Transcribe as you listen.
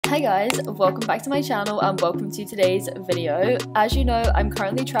Hi guys, welcome back to my channel and welcome to today's video. As you know, I'm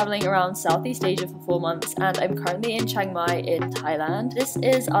currently traveling around Southeast Asia for 4 months and I'm currently in Chiang Mai in Thailand. This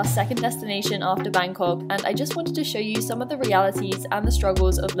is our second destination after Bangkok and I just wanted to show you some of the realities and the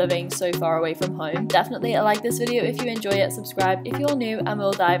struggles of living so far away from home. Definitely like this video if you enjoy it, subscribe if you're new, and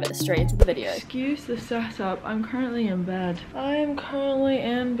we'll dive straight into the video. Excuse the setup, I'm currently in bed. It's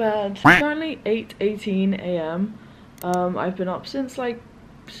currently 8:18 a.m. I've been up since like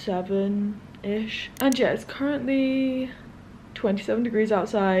 7-ish, and yeah, it's currently 27 degrees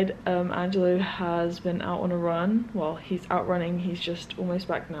outside. Angelo has been out on a run. Well, he's out running, he's just almost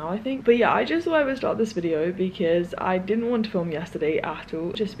back now, I think. But yeah, I just thought I would start this video because I didn't want to film yesterday at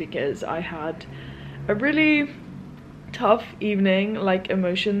all, just because I had a really tough evening, like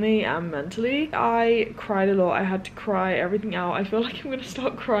emotionally and mentally. I cried a lot. I had to cry everything out. I feel like I'm gonna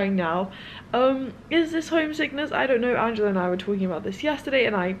start crying now. Is this homesickness? I don't know. Angela and I were talking about this yesterday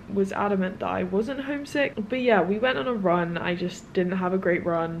and I was adamant that I wasn't homesick, but yeah, we went on a run. I just didn't have a great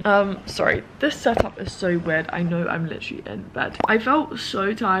run. Sorry, this setup is so weird. I know I'm literally in bed. I felt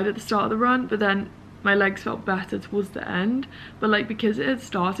so tired at the start of the run, but then my legs felt better towards the end, but like because it had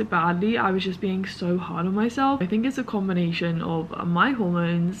started badly, I was just being so hard on myself. I think it's a combination of my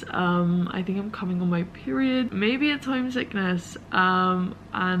hormones. I think I'm coming on my period. Maybe it's homesickness, and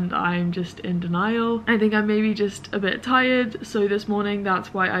I'm just in denial. I think I'm maybe just a bit tired, so this morning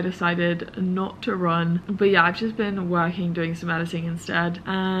that's why I decided not to run. But yeah, I've just been working, doing some editing instead,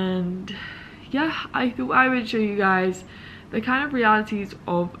 and yeah, I thought I would show you guys the kind of realities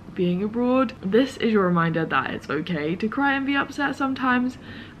of being abroad. This is your reminder that it's okay to cry and be upset sometimes.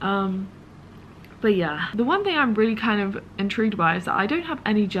 But yeah, the one thing I'm really kind of intrigued by is that I don't have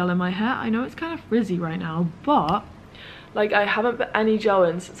any gel in my hair. I know it's kind of frizzy right now, but like I haven't put any gel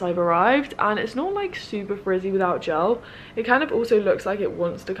in since I've arrived, and it's not like super frizzy without gel. It kind of also looks like it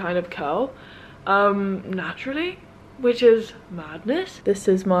wants to kind of curl naturally, which is madness. This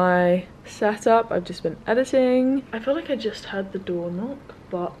is my setup. I've just been editing. I feel like I just heard the door knock,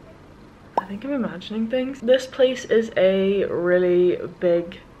 but I think I'm imagining things. This place is a really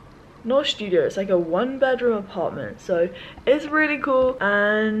big, not a studio, it's like a 1-bedroom apartment, so it's really cool.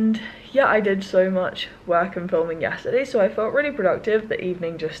 And yeah, I did so much work and filming yesterday, so I felt really productive. The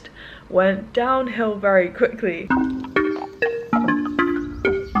evening just went downhill very quickly.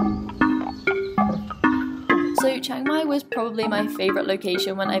 So Chiang Mai was probably my favourite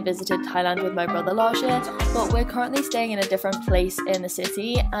location when I visited Thailand with my brother last year, but we're currently staying in a different place in the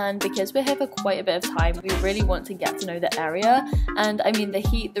city, and because we're here for quite a bit of time, we really want to get to know the area. And I mean, the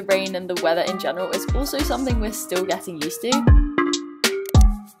heat, the rain and the weather in general is also something we're still getting used to.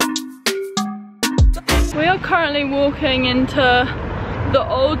 We are currently walking into the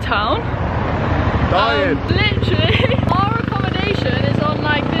old town. Literally, our accommodation is on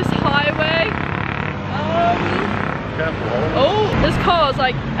like this highway. Oh, there's cars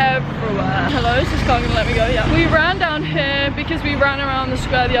like everywhere. Hello, is this car gonna let me go? Yeah. We ran down here because we ran around the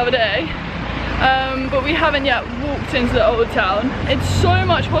square the other day, but we haven't yet walked into the old town. It's so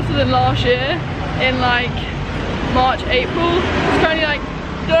much hotter than last year in like March, April. It's currently like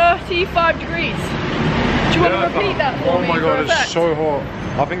 35 degrees. Do you want to repeat that for me? Oh my god, it's so hot.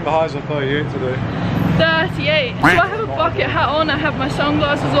 I think the highs are 38 today. 38. So I have a bucket hat on, I have my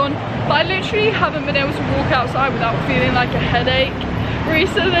sunglasses on, but I literally haven't been able to walk outside without feeling like a headache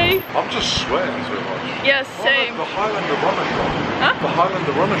recently. I'm just sweating so much. Yes, same. The Highlander runner shop. Huh? The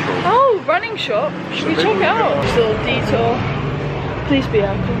Highlander runner shop. Oh, running shop. Should we check it out? Just a little detour. Please be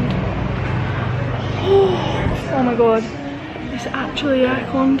airconned. Oh my god. It's actually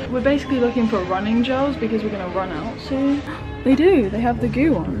airconned. We're basically looking for running gels because we're going to run out soon. They do. They have the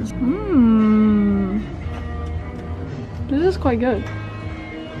goo ones. This is quite good.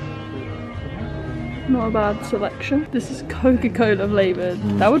 Not a bad selection. This is Coca-Cola flavoured.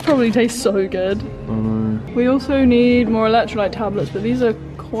 That would probably taste so good. We also need more electrolyte tablets, but these are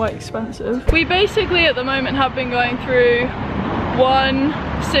quite expensive. We basically at the moment have been going through 1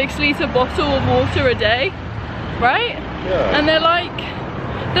 6-litre bottle of water a day, right? Yeah. And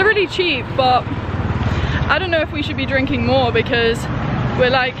they're really cheap, but I don't know if we should be drinking more because we're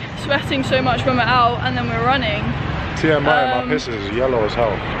like sweating so much when we're out and then we're running. TMI, my piss is yellow as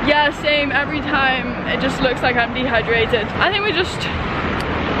hell. Yeah, same. Every time it just looks like I'm dehydrated. I think we're just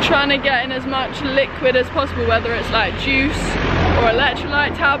trying to get in as much liquid as possible, whether it's like juice or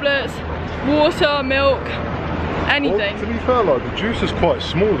electrolyte tablets, water, milk, anything. Well, to be fair, like the juice is quite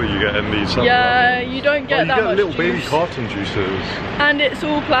small that you get in these. Yeah, you don't get that much little juice. baby carton juices. And it's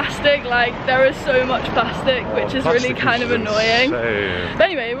all plastic, like there is so much plastic, which is really kind of annoying. But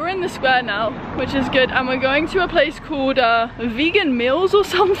anyway, we're in the square now, which is good, and we're going to a place called Vegan Meals or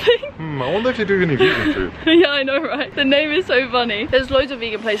something. I wonder if you do any vegan food. Yeah, I know, right? The name is so funny. There's loads of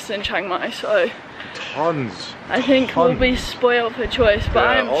vegan places in Chiang Mai, so tons. I think we'll be spoiled for choice. But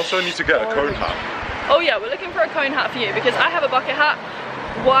I I'm also need to get a cone hat. Oh yeah, we're looking for a cone hat for you because I have a bucket hat,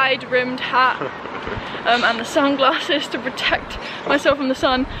 wide rimmed hat, and the sunglasses to protect myself from the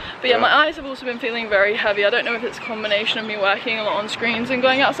sun. But yeah, my eyes have also been feeling very heavy. I don't know if it's a combination of me working a lot on screens and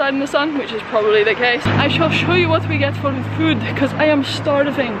going outside in the sun, which is probably the case. I shall show you what we get for the food because I am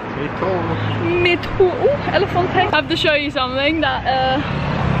starving. Me too. Me too. Oh, elephant. I have to show you something that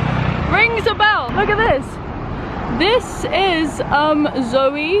rings a bell. Look at this. This is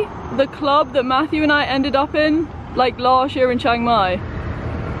Zoe, the club that Matthew and I ended up in like last year in Chiang Mai.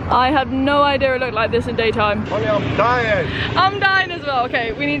 I had no idea it looked like this in daytime. Honey, I'm dying. I'm dying as well.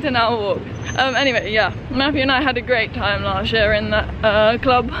 Okay, we need to now walk. Anyway, yeah, Matthew and I had a great time last year in that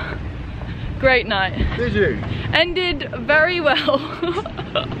club. Great night. Did you? Ended very well.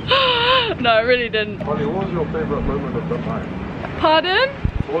 No, it really didn't. Honey, what was your favourite moment of that night? Pardon?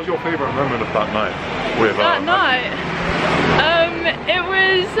 What was your favourite moment of that night? With that night? It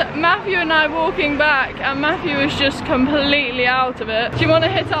was Matthew and I walking back, and Matthew was just completely out of it. Do you want to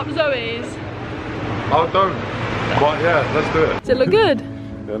hit up Zoe's? I don't. But yeah, let's do it. Does it look good?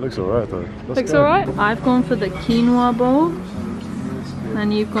 Yeah, it looks alright though. Looks alright? I've gone for the quinoa bowl.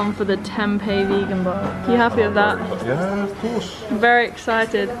 And you've gone for the tempeh vegan bowl. Are you happy with that? Yeah, of course. Very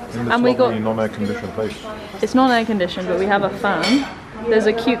excited. And we got non-air conditioned place. It's not air conditioned, but we have a fan. There's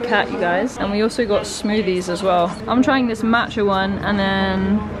a cute cat, you guys. And we also got smoothies as well. I'm trying this matcha one, and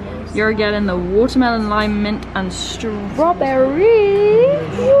then you're getting the watermelon, lime, mint, and strawberry.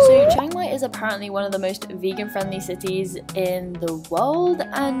 So Chiang Mai is apparently one of the most vegan-friendly cities in the world,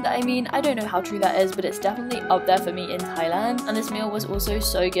 and I mean, I don't know how true that is, but it's definitely up there for me in Thailand. And this meal was also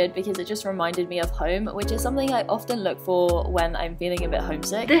so good because it just reminded me of home, which is something I often look for when I'm feeling a bit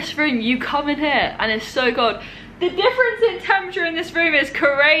homesick. This room, you come in here and it's so cold. The difference in temperature in this room is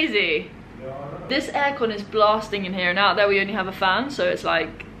crazy. This aircon is blasting in here, and out there we only have a fan, so it's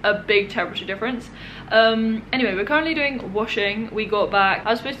like a big temperature difference. Anyway, we're currently doing washing. We got back, I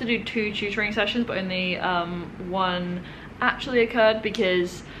was supposed to do 2 tutoring sessions, but only one actually occurred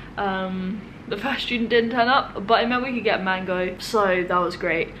because the first student didn't turn up, but it meant we could get mango, so that was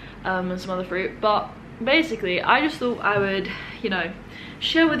great, and some other fruit. But basically I just thought I would, you know,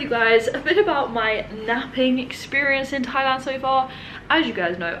 share with you guys a bit about my napping experience in Thailand so far. As you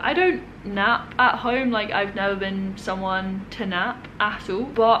guys know, I don't nap at home. Like, I've never been someone to nap at all,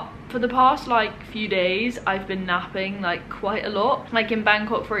 but for the past like few days I've been napping like quite a lot. Like in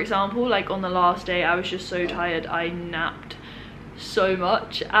Bangkok, for example, like on the last day I was just so tired I napped so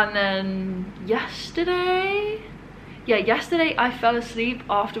much. And then yesterday I fell asleep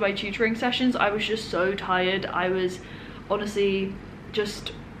after my tutoring sessions. I was just so tired. I was honestly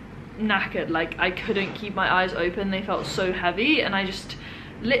just knackered. Like, I couldn't keep my eyes open. They felt so heavy, and I just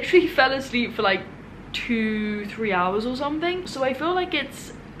literally fell asleep for like 2-3 hours or something. So I feel like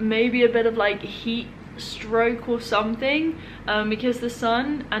it's maybe a bit of like heat stroke or something, because the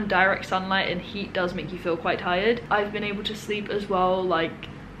sun and direct sunlight and heat does make you feel quite tired. I've been able to sleep as well, like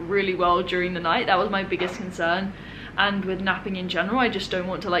really well during the night. That was my biggest concern. And with napping in general, I just don't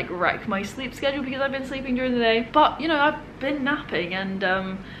want to like wreck my sleep schedule because I've been sleeping during the day. But you know, I've been napping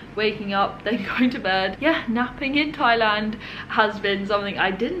and waking up, then going to bed. Yeah, napping in Thailand has been something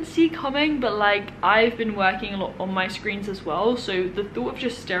I didn't see coming, but like I've been working a lot on my screens as well, so the thought of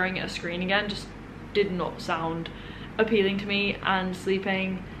just staring at a screen again just did not sound appealing to me, and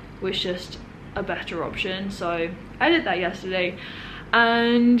sleeping was just a better option. So I did that yesterday.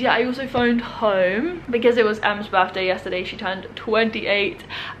 And yeah, I also phoned home because it was Em's birthday yesterday. She turned 28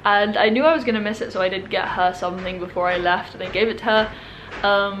 and I knew I was gonna miss it, so I did get her something before I left and I gave it to her.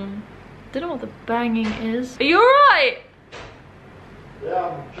 Don't know what the banging is. Are you alright? Yeah,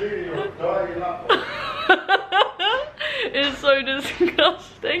 I'm treating you dying up. It's so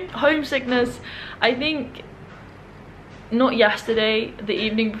disgusting. Homesickness, I think, not yesterday, the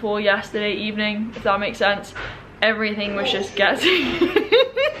evening before yesterday evening, if that makes sense. Everything was just getting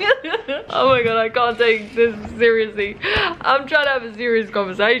oh my god, I can't take this seriously. I'm trying to have a serious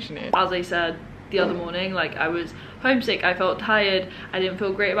conversation here. As I said the other morning, like I was homesick, I felt tired, I didn't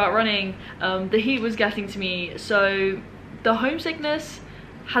feel great about running, the heat was getting to me. So the homesickness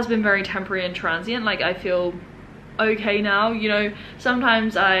has been very temporary and transient. Like, I feel okay now. You know,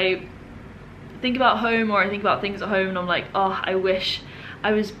 sometimes I think about home, or I think about things at home and I'm like, oh, I wish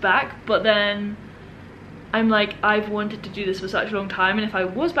I was back. But then I'm like, I've wanted to do this for such a long time, and if I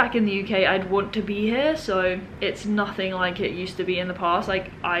was back in the UK, I'd want to be here. So it's nothing like it used to be in the past.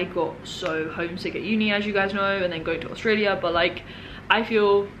 Like, I got so homesick at uni, as you guys know, and then going to Australia, but like, I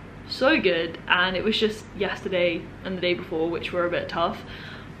feel so good. And it was just yesterday and the day before which were a bit tough,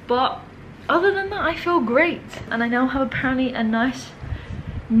 but other than that, I feel great. And I now have apparently a nice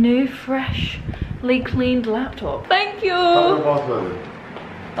new freshly cleaned laptop. Thank you.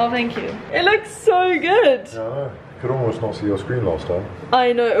 Oh, thank you. It looks so good. Yeah, I know. You could almost not see your screen last time.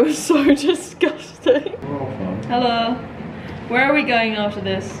 I know, it was so disgusting. Oh, fun. Hello. Where are we going after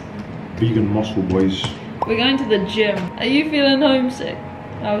this? Vegan muscle boys. We're going to the gym. Are you feeling homesick?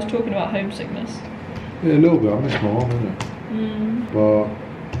 I was talking about homesickness. Yeah, a little bit. I miss my mom, innit? But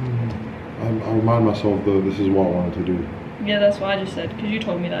I remind myself that this is what I wanted to do. Yeah, that's what I just said, because you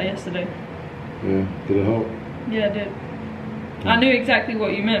told me that yesterday. Yeah, did it help? Yeah, it did. I knew exactly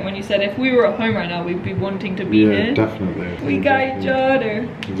what you meant when you said if we were at home right now, we'd be wanting to be here. Yeah, definitely. We got each other.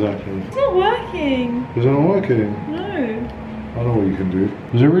 Exactly. It's not working. Is it not working? No. I know what you can do.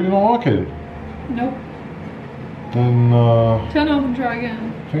 Is it really not working? Nope. Then, turn off and try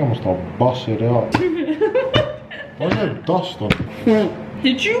again. I think I must have busted it up. Why is there dust on it?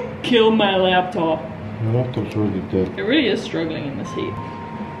 Did you kill my laptop? My laptop's already dead. It really is struggling in this heat.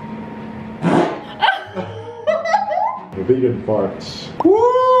 The vegan farts.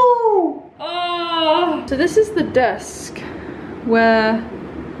 Woo! Oh! So this is the desk where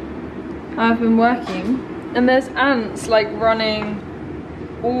I've been working, and there's ants like running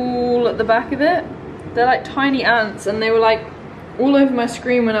all at the back of it. They're like tiny ants, and they were like all over my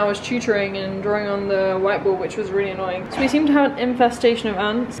screen when I was tutoring and drawing on the whiteboard, which was really annoying. So we seem to have an infestation of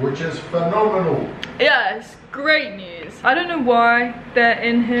ants. Which is phenomenal. Yeah, it's great news. I don't know why they're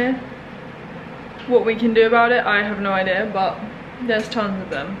in here. What we can do about it, I have no idea, but there's tons of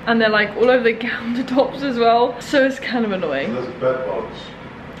them. And they're like all over the countertops as well, so it's kind of annoying. There's bed bugs.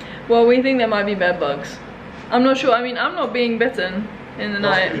 Well, we think there might be bed bugs. I'm not sure. I mean, I'm not being bitten in the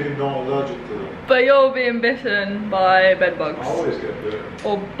night. You're not allergic to them. But you're being bitten by bed bugs. I always get bit.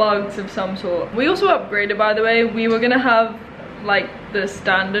 Or bugs of some sort. We also upgraded, by the way. We were gonna have like the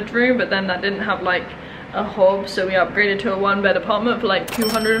standard room, but then that didn't have like a hob, so we upgraded to a 1-bed apartment for like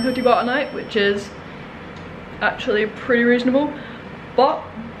 250 baht a night, which is actually pretty reasonable, but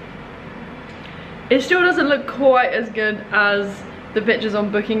it still doesn't look quite as good as the pictures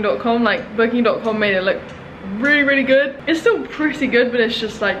on booking.com. Like, booking.com made it look really good. It's still pretty good, but it's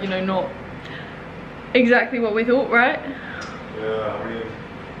just like, you know, not exactly what we thought, right? Yeah, I mean,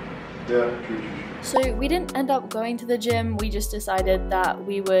 yeah, true. So we didn't end up going to the gym. We just decided that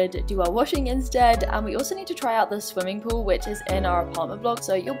we would do our washing instead, and we also need to try out the swimming pool, which is in our apartment block,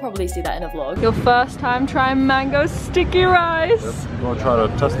 so you'll probably see that in a vlog. Your first time trying mango sticky rice. Yep. I'm gonna try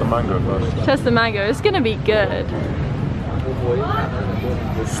to test the mango first. Test the mango. It's gonna be good.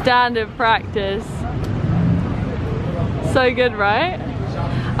 Standard practice. So good, right?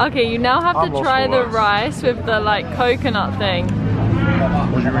 Okay, you now have to try the rice with the like coconut thing.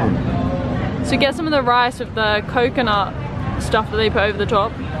 What do you mean? So get some of the rice with the coconut stuff that they put over the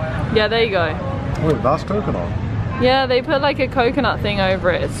top. Yeah, there you go. Wait, that's coconut? Yeah, they put like a coconut thing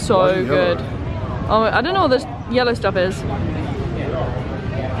over it. It's so good. Oh, I don't know what this yellow stuff is.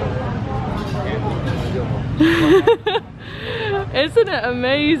 Isn't it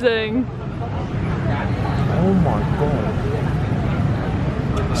amazing? Oh my god.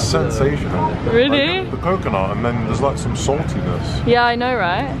 It's sensational. Really? Like the coconut, and then there's like some saltiness. Yeah, I know,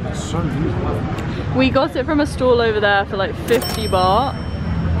 right? It's so beautiful. We got it from a stall over there for like 50 baht.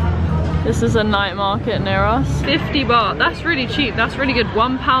 This is a night market near us. 50 baht, that's really cheap. That's really good.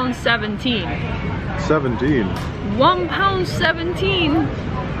 £1.17. 17. £1.17.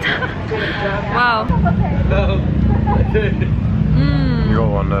 Wow. You got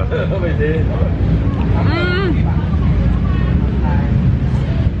one there.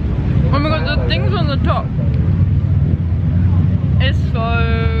 Oh my god, the things on the top. It's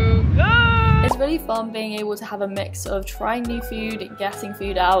so good. It's really fun being able to have a mix of trying new food, getting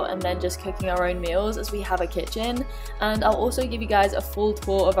food out, and then just cooking our own meals as we have a kitchen. And I'll also give you guys a full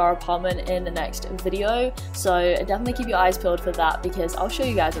tour of our apartment in the next video. So definitely keep your eyes peeled for that, because I'll show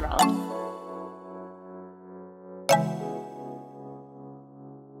you guys around.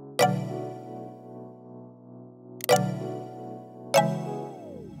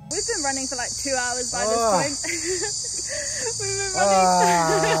 We've been running for like 2 hours by this point. We've been running.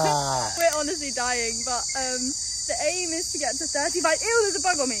 We're honestly dying, but the aim is to get to 35. Ew, there's a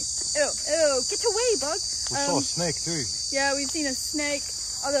bug on me. Ew, ew, get away, bug. We saw a snake too. Yeah, we've seen a snake,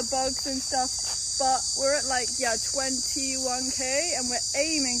 other bugs and stuff. but we're at like, yeah, 21k and we're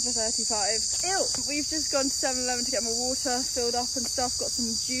aiming for 35. Ew. We've just gone to 7-Eleven to get more water filled up and stuff, got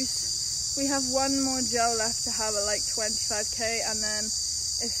some juice. We have one more gel left to have at like 25k, and then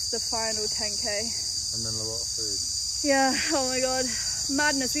it's the final 10k. And then a lot of food. Yeah, oh my god,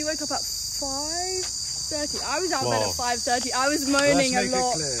 madness. We woke up at 5:30. I was out of bed at 5:30. I was moaning a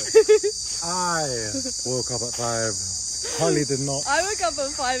lot. I woke up at 5. Holly did not. I woke up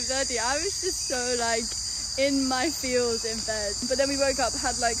at 5:30. I was just so like in my feels in bed. But then we woke up,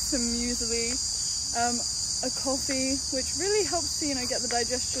 had like some muesli, a coffee, which really helps to, you know, get the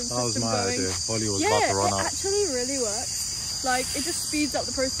digestion system going. That was my idea. Holly was about to run out. It actually really works. Like, it just speeds up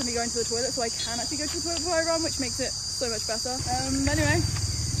the process of me going to the toilet, so I can actually go to the toilet before I run, which makes it so much better. Anyway,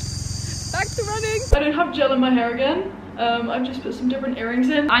 back to running. I don't have gel in my hair again. I've just put some different earrings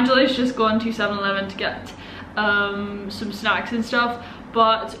in. Angela's just gone to 7-Eleven to get some snacks and stuff,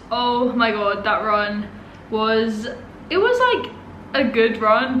 but oh my god, that run was, it was like a good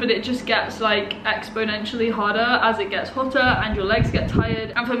run, but it just gets like exponentially harder as it gets hotter and your legs get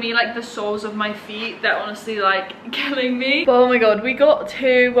tired. And for me, like the soles of my feet, they're honestly like killing me. But oh my god, we got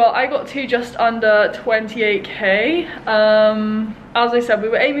to, well, I got to just under 28k. As I said, we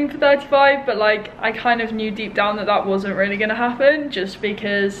were aiming for 35, but like I kind of knew deep down that that wasn't really gonna happen, just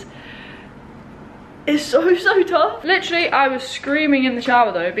because it's so tough. Literally, I was screaming in the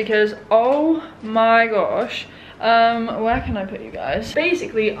shower though, because oh my gosh. Where can I put you guys?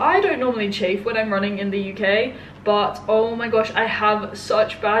 Basically, I don't normally chafe when I'm running in the UK, but oh my gosh, I have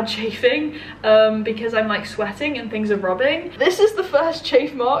such bad chafing because I'm like sweating and things are rubbing. This is the first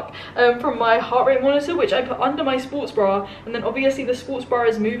chafe mark from my heart rate monitor, which I put under my sports bra, and then obviously the sports bra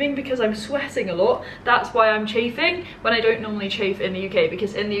is moving because I'm sweating a lot. That's why I'm chafing when I don't normally chafe in the UK,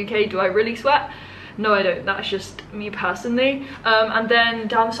 because in the UK, do I really sweat? No, I don't. That's just me personally. And then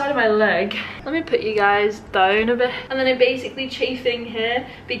down the side of my leg, let me put you guys down a bit. And then I'm basically chafing here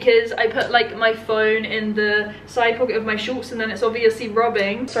because I put like my phone in the side pocket of my shorts, and then it's obviously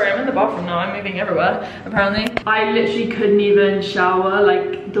rubbing. Sorry, I'm in the bathroom now. I'm moving everywhere, apparently. I literally couldn't even shower.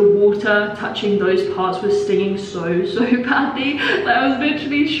 Like the water touching those parts was stinging so badly. Like, I was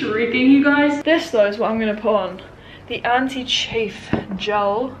literally shrieking, you guys. This though is what I'm gonna put on. The anti-chafe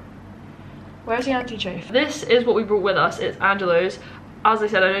gel. Where's the anti-chafe? This is what we brought with us. It's Angelo's. As I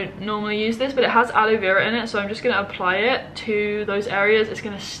said, I don't normally use this, but it has aloe vera in it, so I'm just gonna apply it to those areas. It's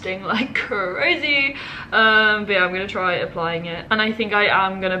gonna sting like crazy, but yeah, I'm gonna try applying it, and I think I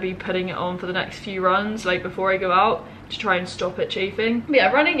am gonna be putting it on for the next few runs, like before I go out, to try and stop it chafing. But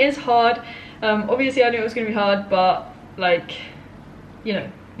yeah, running is hard. Obviously I knew it was gonna be hard, but like, you know,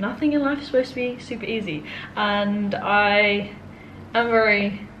 nothing in life is supposed to be super easy, and I am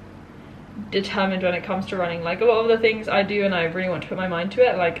very determined when it comes to running. Like a lot of the things I do, and I really want to put my mind to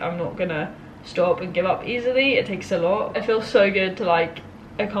it, like I'm not gonna stop and give up easily. It takes a lot. It feels so good to like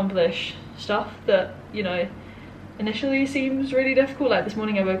accomplish stuff that, you know, initially seems really difficult. Like this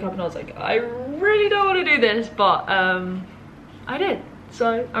morning I woke up and I was like, I really don't want to do this, but I did,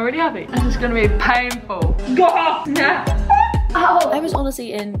 so I'm really happy. This is gonna be painful. Ow. I was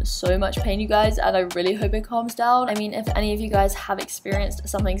honestly in so much pain, you guys, and I really hope it calms down. I mean, if any of you guys have experienced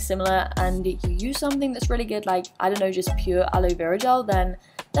something similar and you use something that's really good, like, I don't know, just pure aloe vera gel, then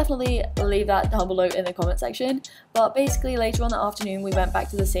definitely leave that down below in the comment section. But basically later on that afternoon we went back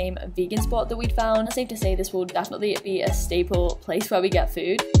to the same vegan spot that we'd found. Safe to say this will definitely be a staple place where we get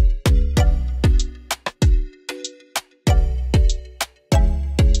food.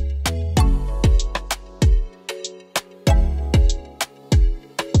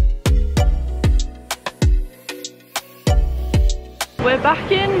 We're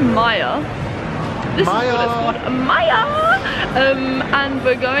back in Maya. This is what it's called, Maya! And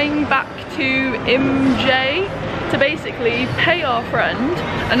we're going back to MJ to basically pay our friend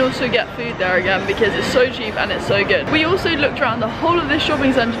and also get food there again because it's so cheap and it's so good. We also looked around the whole of this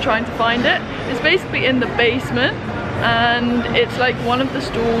shopping centre trying to find it. It's basically in the basement and it's like one of the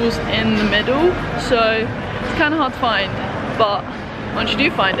stalls in the middle, so it's kind of hard to find, but once you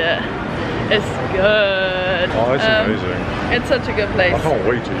do find it, it's good. Oh, it's amazing. It's such a good place. I can't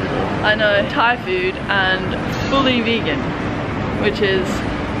wait to eat it. I know, Thai food and fully vegan, which is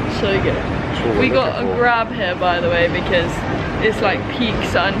so good. We got a grab here, by the way, because it's like peak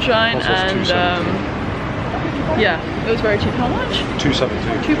sunshine, and yeah, it was very cheap. How much?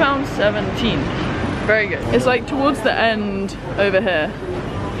 £2.17. £2.17. Very good. It's like towards the end over here,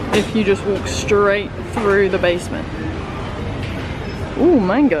 if you just walk straight through the basement. Ooh,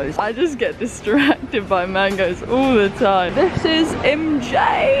 mangoes. I just get distracted by mangoes all the time. This is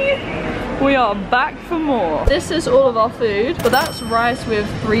MJ. We are back for more. This is all of our food, but that's rice with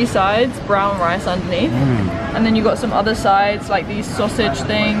 3 sides, brown rice underneath. And then you got some other sides, like these sausage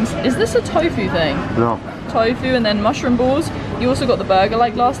things. Is this a tofu thing? No. Tofu and then mushroom balls. You also got the burger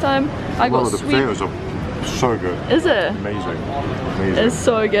like last time. I got the potatoes are so good. Is it? Amazing. Amazing. It's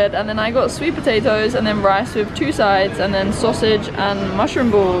so good. And then I got sweet potatoes and then rice with 2 sides and then sausage and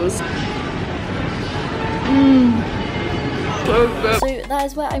mushroom balls. So good. So that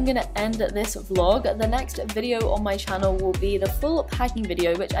is where I'm gonna end this vlog. The next video on my channel will be the full packing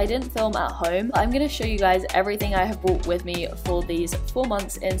video, which I didn't film at home. But I'm gonna show you guys everything I have brought with me for these 4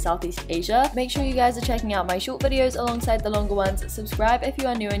 months in Southeast Asia. Make sure you guys are checking out my short videos alongside the longer ones. Subscribe if you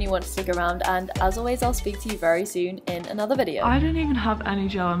are new and you want to stick around, and as always, I'll speak to you very soon in another video. I don't even have any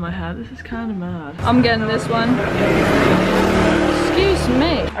gel in my hair. This is kind of mad. I'm getting this one. Excuse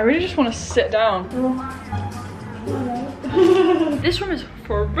me. I really just want to sit down. This room is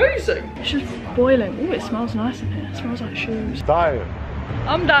freezing. It's just boiling. Oh, it smells nice in here. It smells like shoes. Dying.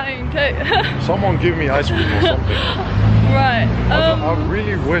 I'm dying too. Someone give me ice cream or something. Right. I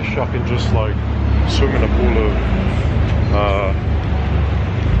really wish I could just like swim in a pool of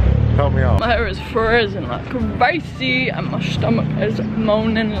help me out. My hair is freezing like crazy and my stomach is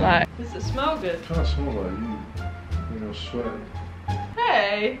moaning like. Does it smell good? It kind of smells like you're sweating.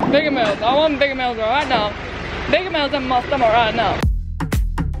 Hey! Bigger meals. I want bigger meals right now. Bigger meals in my stomach right now.